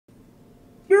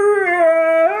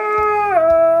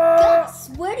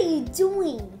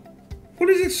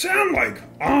sound like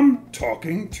I'm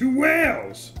talking to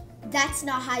whales. That's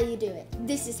not how you do it.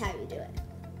 This is how you do it.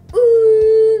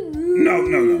 Ooh. No.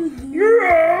 No. Ooh.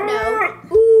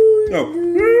 No.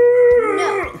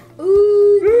 No.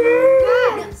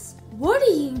 Ooh. Guys, what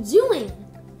are you doing?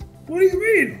 What do you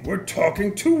mean? We're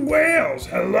talking to whales.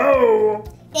 Hello?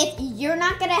 If you're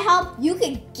not gonna help, you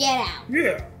can get out.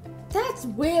 Yeah. That's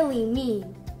really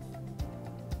mean.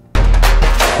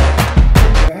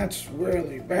 That's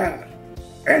really bad.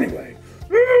 Anyway.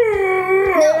 No.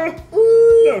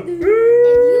 No. If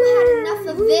you had enough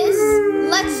of this,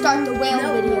 let's start the whale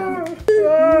video.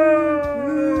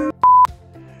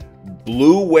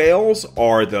 Blue whales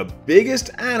are the biggest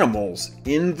animals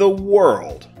in the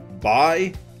world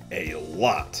by a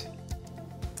lot.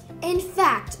 In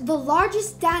fact, the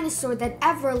largest dinosaur that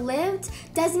ever lived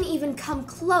doesn't even come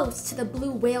close to the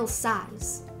blue whale's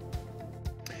size.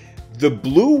 The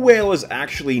blue whale is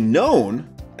actually known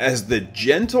as the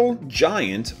gentle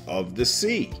giant of the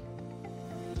sea.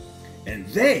 And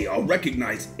they are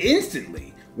recognized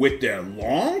instantly with their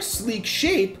long, sleek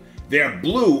shape, their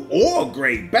blue or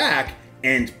gray back,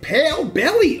 and pale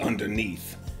belly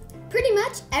underneath. Pretty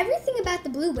much everything about the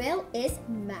blue whale is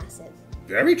massive.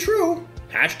 Very true.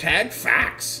 Hashtag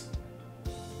facts.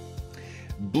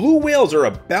 Blue whales are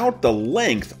about the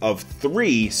length of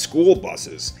 3 school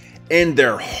buses, and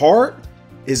their heart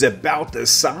is about the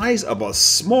size of a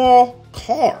small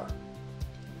car.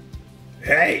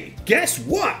 Hey, guess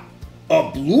what? A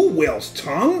blue whale's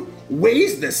tongue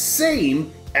weighs the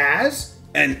same as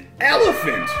an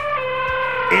elephant.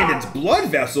 And its blood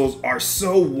vessels are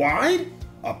so wide,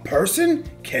 a person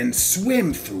can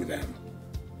swim through them.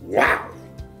 Wow!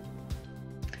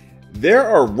 There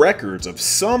are records of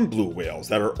some blue whales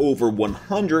that are over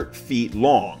 100 feet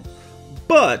long,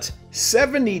 but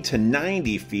 70 to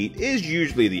 90 feet is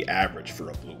usually the average for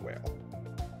a blue whale.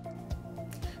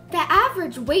 The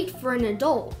average weight for an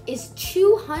adult is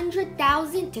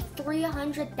 200,000 to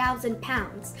 300,000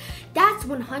 pounds. That's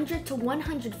 100 to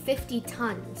 150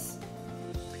 tons.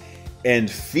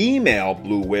 And female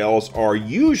blue whales are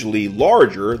usually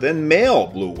larger than male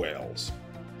blue whales.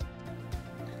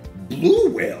 Blue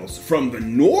whales from the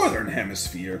northern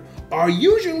hemisphere are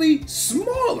usually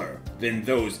smaller than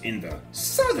those in the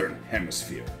southern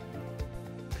hemisphere.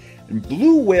 And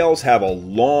blue whales have a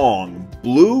long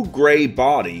blue-gray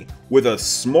body with a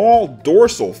small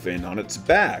dorsal fin on its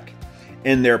back,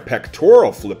 and their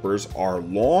pectoral flippers are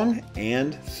long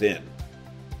and thin.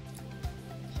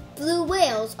 Blue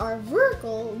whales are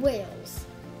vertical whales.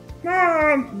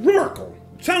 Rorkel.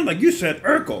 Sound like you said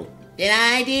Urkel. Did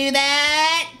I do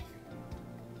that?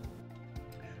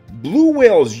 Blue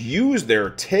whales use their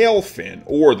tail fin,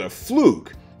 or the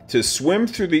fluke, to swim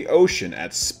through the ocean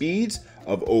at speeds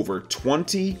of over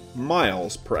 20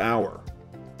 miles per hour.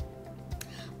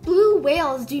 Blue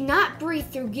whales do not breathe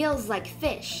through gills like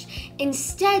fish.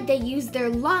 Instead, they use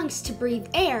their lungs to breathe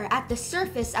air at the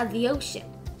surface of the ocean.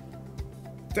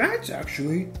 That's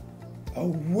actually a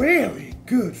really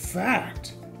good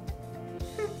fact.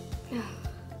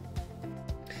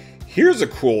 Here's a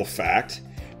cool fact.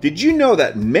 Did you know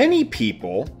that many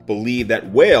people believe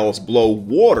that whales blow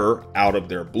water out of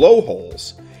their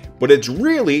blowholes, but it's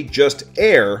really just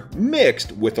air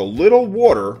mixed with a little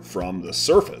water from the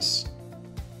surface?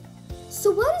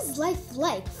 So what is life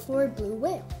like for a blue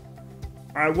whale?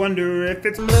 I wonder if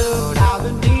it's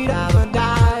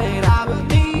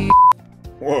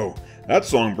Whoa, that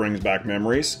song brings back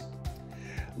memories.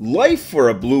 Life for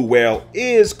a blue whale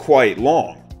is quite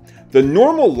long. The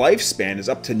normal lifespan is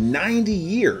up to 90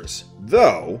 years,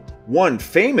 though one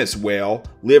famous whale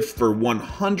lived for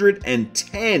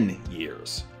 110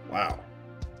 years. Wow.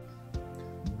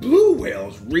 Blue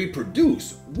whales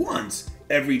reproduce once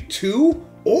every 2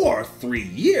 or 3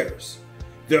 years.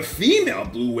 The female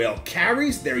blue whale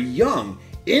carries their young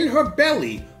in her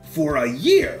belly for a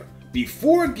year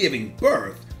before giving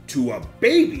birth to a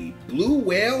baby blue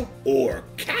whale, or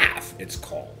calf it's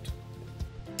called.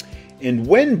 And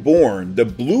when born, the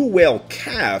blue whale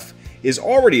calf is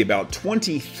already about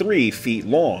 23 feet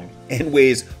long and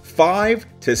weighs 5,000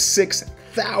 to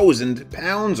 6,000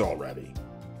 pounds already.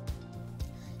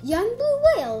 Young blue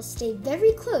whales stay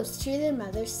very close to their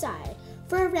mother's side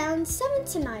for around 7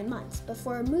 to 9 months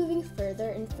before moving further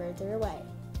and further away.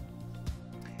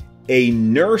 A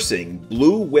nursing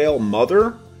blue whale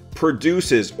mother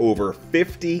produces over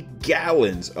 50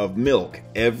 gallons of milk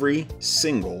every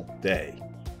single day.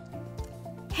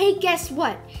 Hey, guess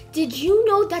what? Did you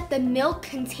know that the milk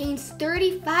contains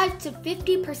 35 to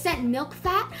 50% milk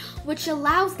fat, which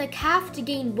allows the calf to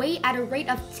gain weight at a rate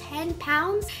of 10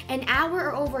 pounds an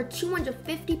hour or over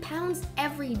 250 pounds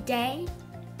every day?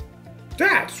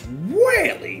 That's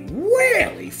really,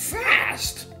 really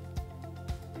fast.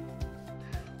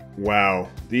 Wow,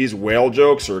 these whale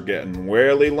jokes are getting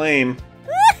really lame.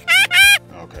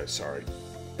 Okay, sorry.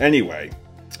 Anyway,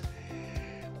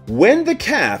 when the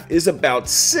calf is about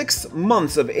 6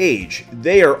 months of age,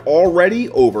 they are already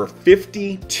over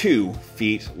 52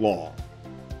 feet long.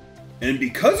 And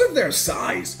because of their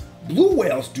size, blue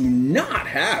whales do not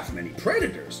have many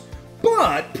predators.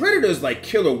 But predators like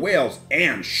killer whales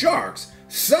and sharks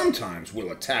sometimes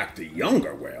will attack the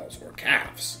younger whales or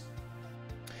calves.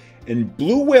 And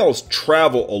blue whales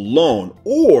travel alone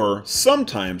or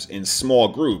sometimes in small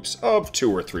groups of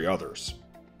 2 or 3 others.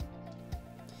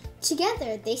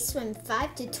 Together, they swim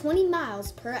 5 to 20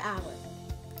 miles per hour.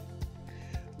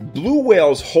 Blue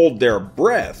whales hold their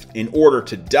breath in order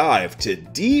to dive to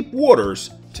deep waters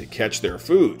to catch their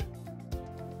food.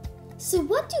 So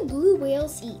what do blue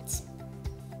whales eat?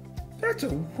 That's a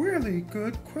really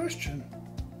good question.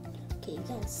 Okay, you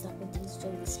gotta stop with these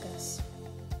jokes, Gus.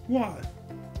 Why?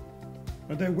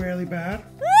 Are they really bad?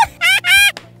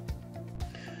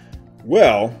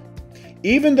 Well,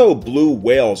 even though blue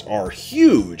whales are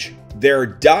huge, their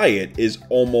diet is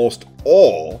almost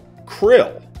all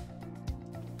krill.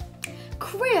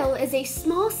 Krill is a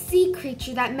small sea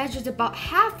creature that measures about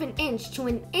 ½ an inch to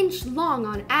an inch long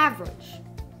on average.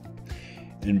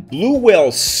 And blue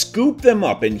whales scoop them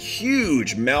up in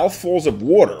huge mouthfuls of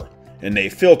water, and they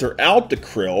filter out the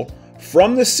krill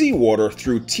from the seawater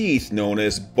through teeth known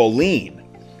as baleen.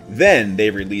 Then they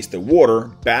release the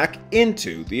water back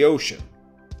into the ocean.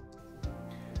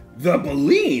 The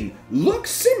baleen looks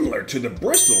similar to the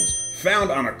bristles found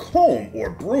on a comb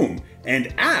or broom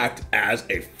and act as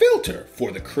a filter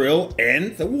for the krill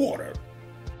and the water.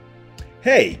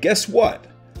 Hey, guess what?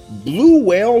 Blue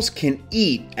whales can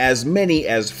eat as many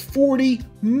as 40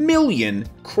 million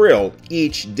krill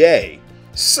each day.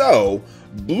 So,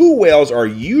 blue whales are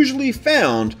usually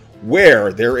found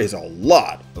where there is a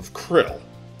lot of krill.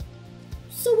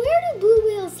 So where do blue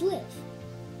whales live?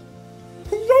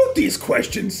 Who wrote these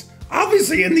questions?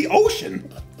 Obviously in the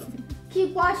ocean.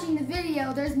 Keep watching the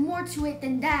video, there's more to it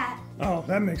than that. Oh,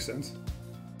 that makes sense.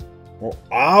 Well,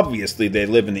 obviously they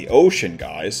live in the ocean,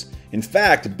 guys. In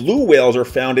fact, blue whales are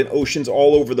found in oceans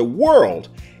all over the world,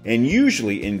 and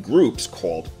usually in groups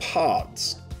called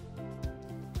pods.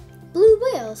 Blue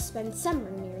whales spend summer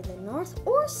near the North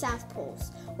or South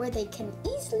Poles, where they can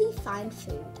easily find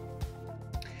food.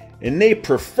 And they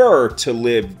prefer to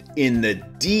live in the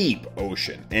deep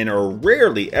ocean and are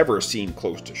rarely ever seen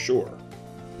close to shore.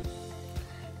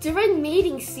 During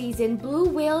mating season, blue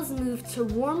whales move to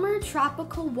warmer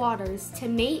tropical waters to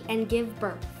mate and give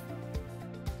birth.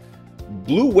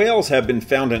 Blue whales have been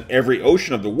found in every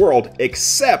ocean of the world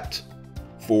except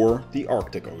for the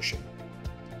Arctic Ocean.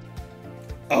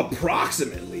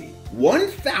 Approximately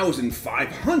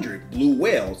 1,500 blue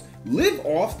whales live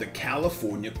off the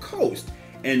California coast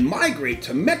and migrate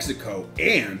to Mexico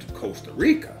and Costa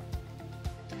Rica.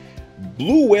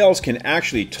 Blue whales can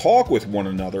actually talk with one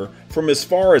another from as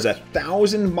far as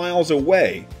 1,000 miles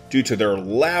away due to their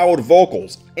loud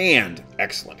vocals and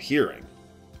excellent hearing.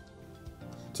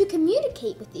 To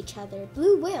communicate with each other,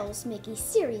 blue whales make a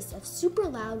series of super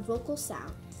loud vocal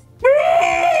sounds.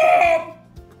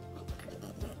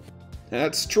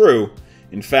 That's true.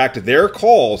 In fact, their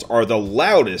calls are the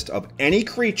loudest of any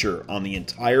creature on the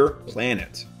entire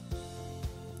planet.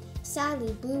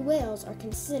 Sadly, blue whales are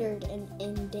considered an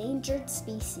endangered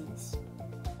species.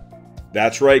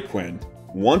 That's right, Quinn.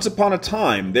 Once upon a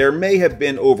time, there may have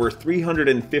been over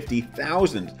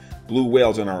 350,000 blue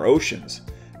whales in our oceans,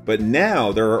 but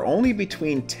now there are only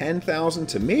between 10,000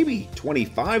 to maybe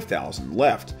 25,000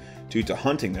 left due to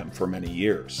hunting them for many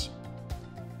years.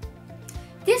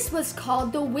 This was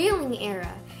called the whaling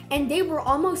era, and they were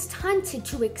almost hunted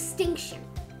to extinction.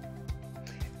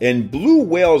 And blue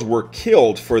whales were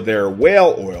killed for their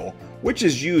whale oil, which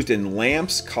is used in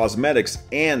lamps, cosmetics,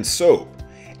 and soap.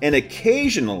 And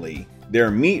occasionally,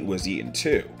 their meat was eaten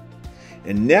too.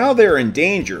 And now they're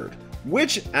endangered,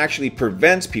 which actually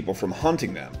prevents people from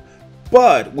hunting them.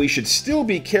 But we should still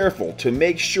be careful to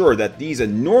make sure that these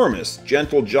enormous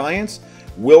gentle giants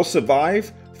will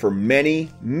survive for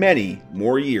many, many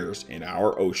more years in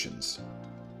our oceans.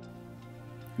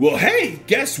 Well, hey,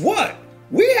 guess what?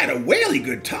 We had a really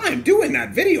good time doing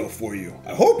that video for you.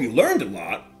 I hope you learned a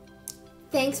lot.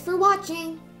 Thanks for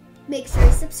watching. Make sure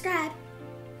to subscribe.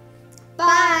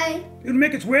 Bye! It'll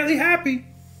make us really happy.